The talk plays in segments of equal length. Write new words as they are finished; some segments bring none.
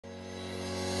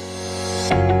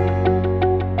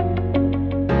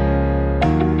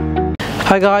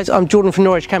Hi guys, I'm Jordan from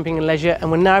Norwich Camping and Leisure,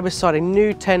 and we're now beside a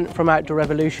new tent from Outdoor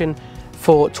Revolution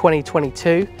for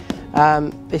 2022.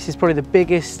 This is probably the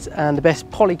biggest and the best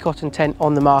Polycotton tent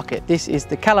on the market. This is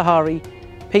the Kalahari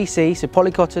PC, so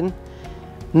Polycotton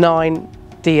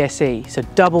 9DSE, so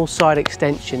double side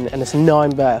extension, and it's a 9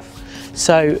 berth.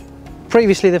 So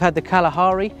previously they've had the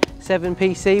Kalahari 7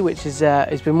 PC, which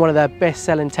has been one of their best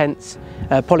selling tents,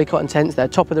 Polycotton tents. They're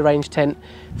top of the range tent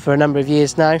for a number of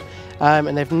years now,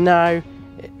 and they've now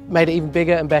made it even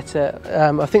bigger and better.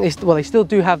 I think they still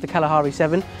do have the Kalahari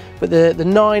 7, but the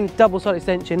 9 double side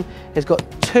extension has got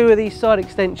 2 of these side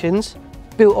extensions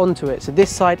built onto it, so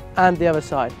this side and the other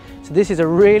side. So this is a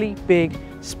really big,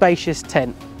 spacious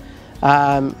tent.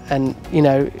 And you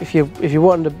know, if you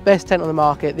want the best tent on the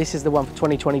market, this is the one for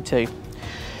 2022.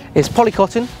 It's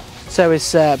Polycotton, so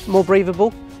it's more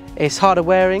breathable, it's harder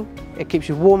wearing, it keeps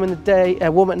you warm in the day,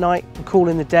 warm at night and cool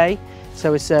in the day.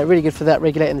 So it's really good for that,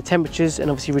 regulating the temperatures, and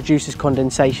obviously reduces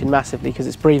condensation massively because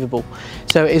it's breathable.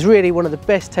 So it's really one of the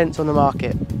best tents on the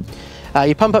market.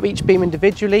 You pump up each beam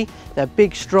individually. They're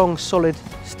big, strong, solid,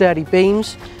 sturdy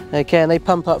beams. Okay, and they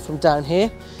pump up from down here.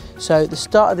 So the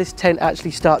start of this tent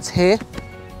actually starts here,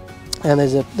 and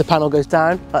the panel goes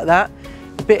down like that.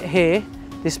 The bit here,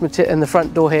 this material, and the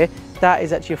front door here, that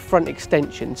is actually a front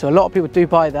extension. So a lot of people do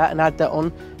buy that and add that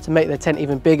on to make their tent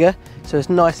even bigger. So it's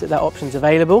nice that that option's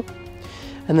available.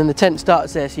 And then the tent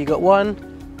starts there. So you've got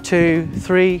 1, 2,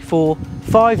 3, 4,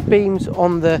 5 beams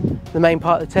on the main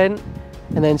part of the tent,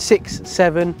 and then 6,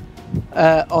 7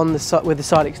 on the with the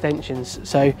side extensions.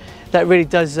 So that really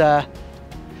does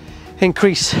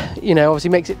increase, you know, obviously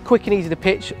makes it quick and easy to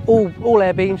pitch. All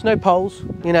air beams, no poles.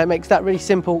 You know, it makes that really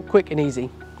simple, quick and easy.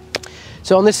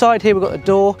 So on this side here, we've got the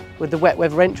door with the wet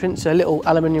weather entrance, so a little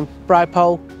aluminium brow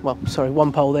pole, well, sorry,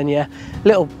 one pole then, yeah.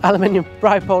 Little aluminium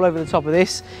brow pole over the top of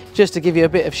this, just to give you a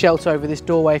bit of shelter over this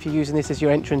doorway if you're using this as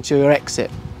your entrance or your exit.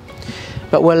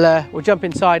 But we'll jump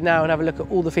inside now and have a look at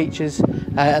all the features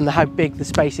and how big the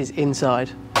space is inside.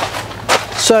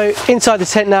 So inside the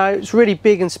tent now, it's a really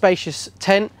big and spacious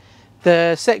tent.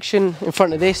 The section in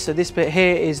front of this, so this bit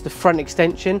here is the front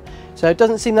extension. So it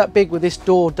doesn't seem that big with this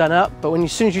door done up, but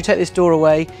as soon as you take this door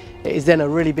away, it is then a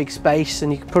really big space,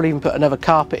 and you could probably even put another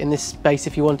carpet in this space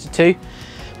if you wanted to.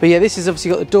 But yeah, this has obviously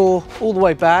got the door all the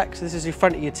way back, so this is the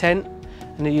front of your tent,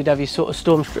 and then you'd have your sort of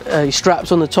storm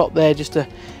straps on the top there just to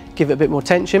give it a bit more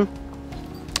tension.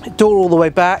 Door all the way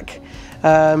back,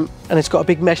 and it's got a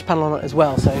big mesh panel on it as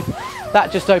well, so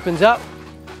that just opens up.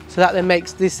 So that then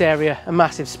makes this area a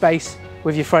massive space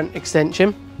with your front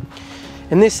extension.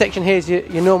 And this section here is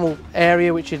your normal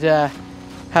area, which you'd have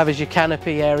as your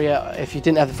canopy area if you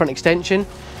didn't have the front extension.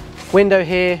 Window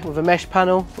here with a mesh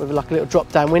panel with like a little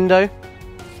drop down window.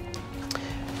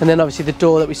 And then obviously the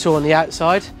door that we saw on the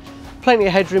outside. Plenty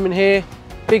of headroom in here,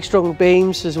 big strong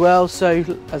beams as well, so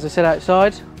as I said,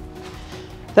 outside.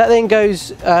 That then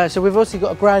goes, so we've also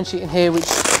got a ground sheet in here which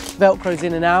velcros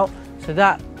in and out, so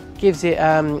that gives it,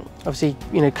 obviously,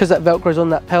 you know, because that velcro's on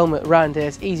that pelmet around here,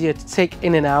 it's easier to take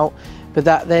in and out, but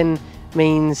that then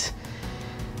means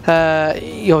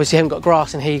you obviously haven't got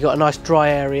grass in here, you've got a nice dry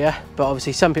area, but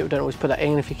obviously some people don't always put that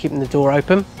in if you're keeping the door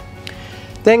open.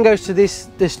 Then goes to this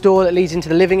door that leads into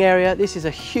the living area. This is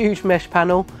a huge mesh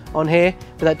panel on here,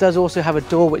 but that does also have a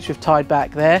door which we've tied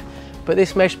back there. But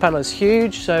this mesh panel is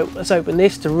huge, so let's open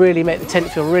this to really make the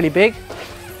tent feel really big.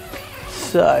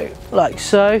 So, like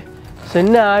so. So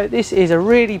now this is a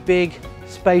really big,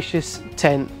 spacious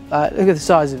tent. Look at the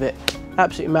size of it,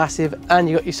 absolutely massive, and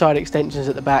you've got your side extensions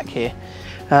at the back here.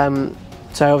 So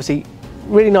obviously,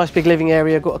 really nice big living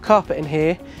area. Got a carpet in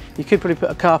here. You could probably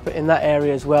put a carpet in that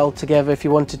area as well together if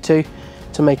you wanted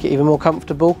to make it even more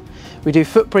comfortable. We do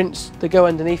footprints that go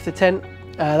underneath the tent.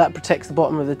 That protects the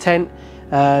bottom of the tent,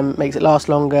 makes it last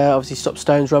longer, obviously stops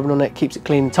stones rubbing on it, keeps it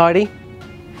clean and tidy.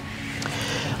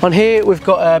 On here we've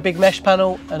got a big mesh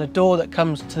panel and a door that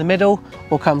comes to the middle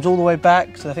or comes all the way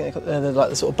back, so I think they've got like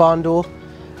the sort of barn door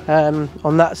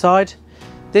on that side.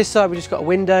 This side we've just got a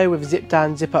window with zip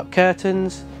down, zip up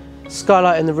curtains,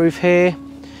 skylight in the roof here,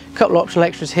 a couple of optional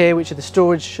extras here which are the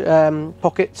storage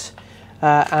pockets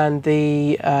and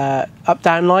the up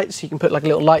down lights, so you can put like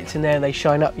little lights in there and they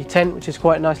shine up your tent, which is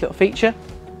quite a nice little feature.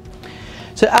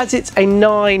 So as it's a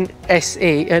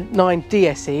 9DSE,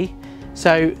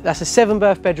 so that's a 7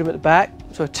 berth bedroom at the back,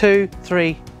 so a 2,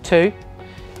 3, 2.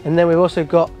 And then we've also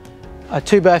got a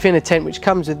 2 berth inner tent which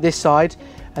comes with this side,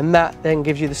 and that then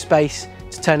gives you the space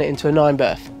to turn it into a 9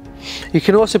 berth. You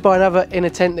can also buy another inner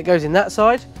tent that goes in that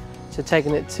side, so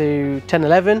taking it to 10,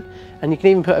 11, and you can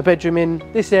even put a bedroom in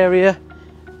this area,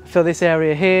 fill this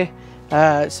area here,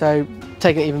 so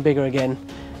taking it even bigger again.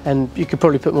 and you could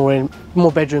probably put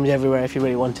more bedrooms everywhere if you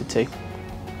really wanted to.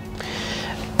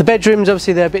 The bedrooms,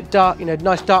 obviously they're a bit dark, you know,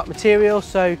 nice dark material,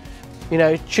 so you know,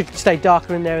 it should stay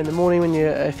darker in there in the morning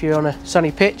if you're on a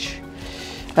sunny pitch.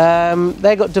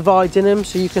 They've got divides in them,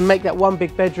 so you can make that one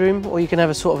big bedroom, or you can have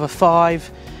a sort of a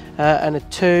 5 and a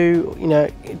 2, you know,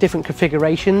 different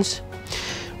configurations.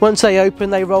 Once they open,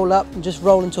 they roll up and just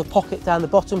roll into a pocket down the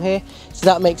bottom here, so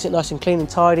that makes it nice and clean and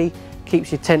tidy,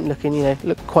 keeps your tent looking, you know,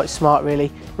 look quite smart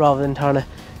really, rather than trying to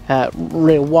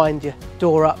really wind your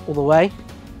door up all the way.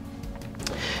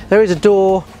 There is a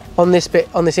door on this bit,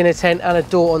 on this inner tent, and a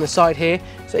door on the side here,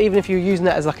 so even if you're using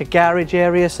that as like a garage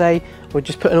area, say, or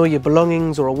just putting all your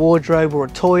belongings or a wardrobe or a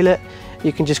toilet,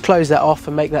 you can just close that off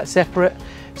and make that separate.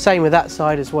 Same with that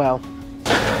side as well.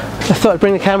 I thought I'd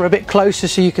bring the camera a bit closer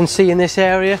so you can see in this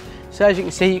area. So as you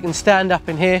can see, you can stand up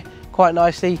in here quite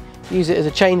nicely, use it as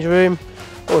a change room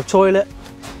or a toilet.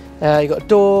 You've got a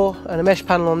door and a mesh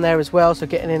panel on there as well, so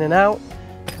getting in and out.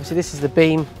 Obviously this is the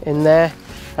beam in there.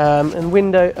 And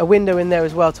a window in there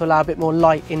as well to allow a bit more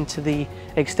light into the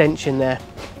extension there.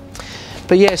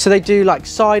 But yeah, so they do like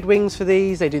side wings for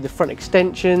these, they do the front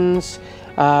extensions,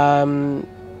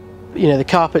 you know, the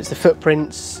carpets, the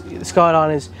footprints, the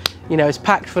skyline is, you know, it's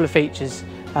packed full of features,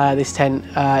 this tent.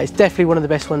 It's definitely one of the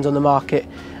best ones on the market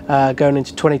going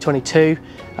into 2022.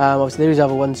 Obviously there is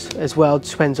other ones as well, it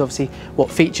depends obviously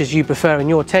what features you prefer in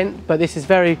your tent, but this is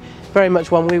very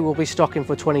much one we will be stocking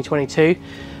for 2022.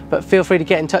 But feel free to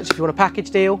get in touch if you want a package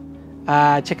deal.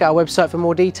 Check out our website for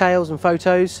more details and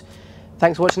photos.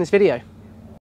 Thanks for watching this video.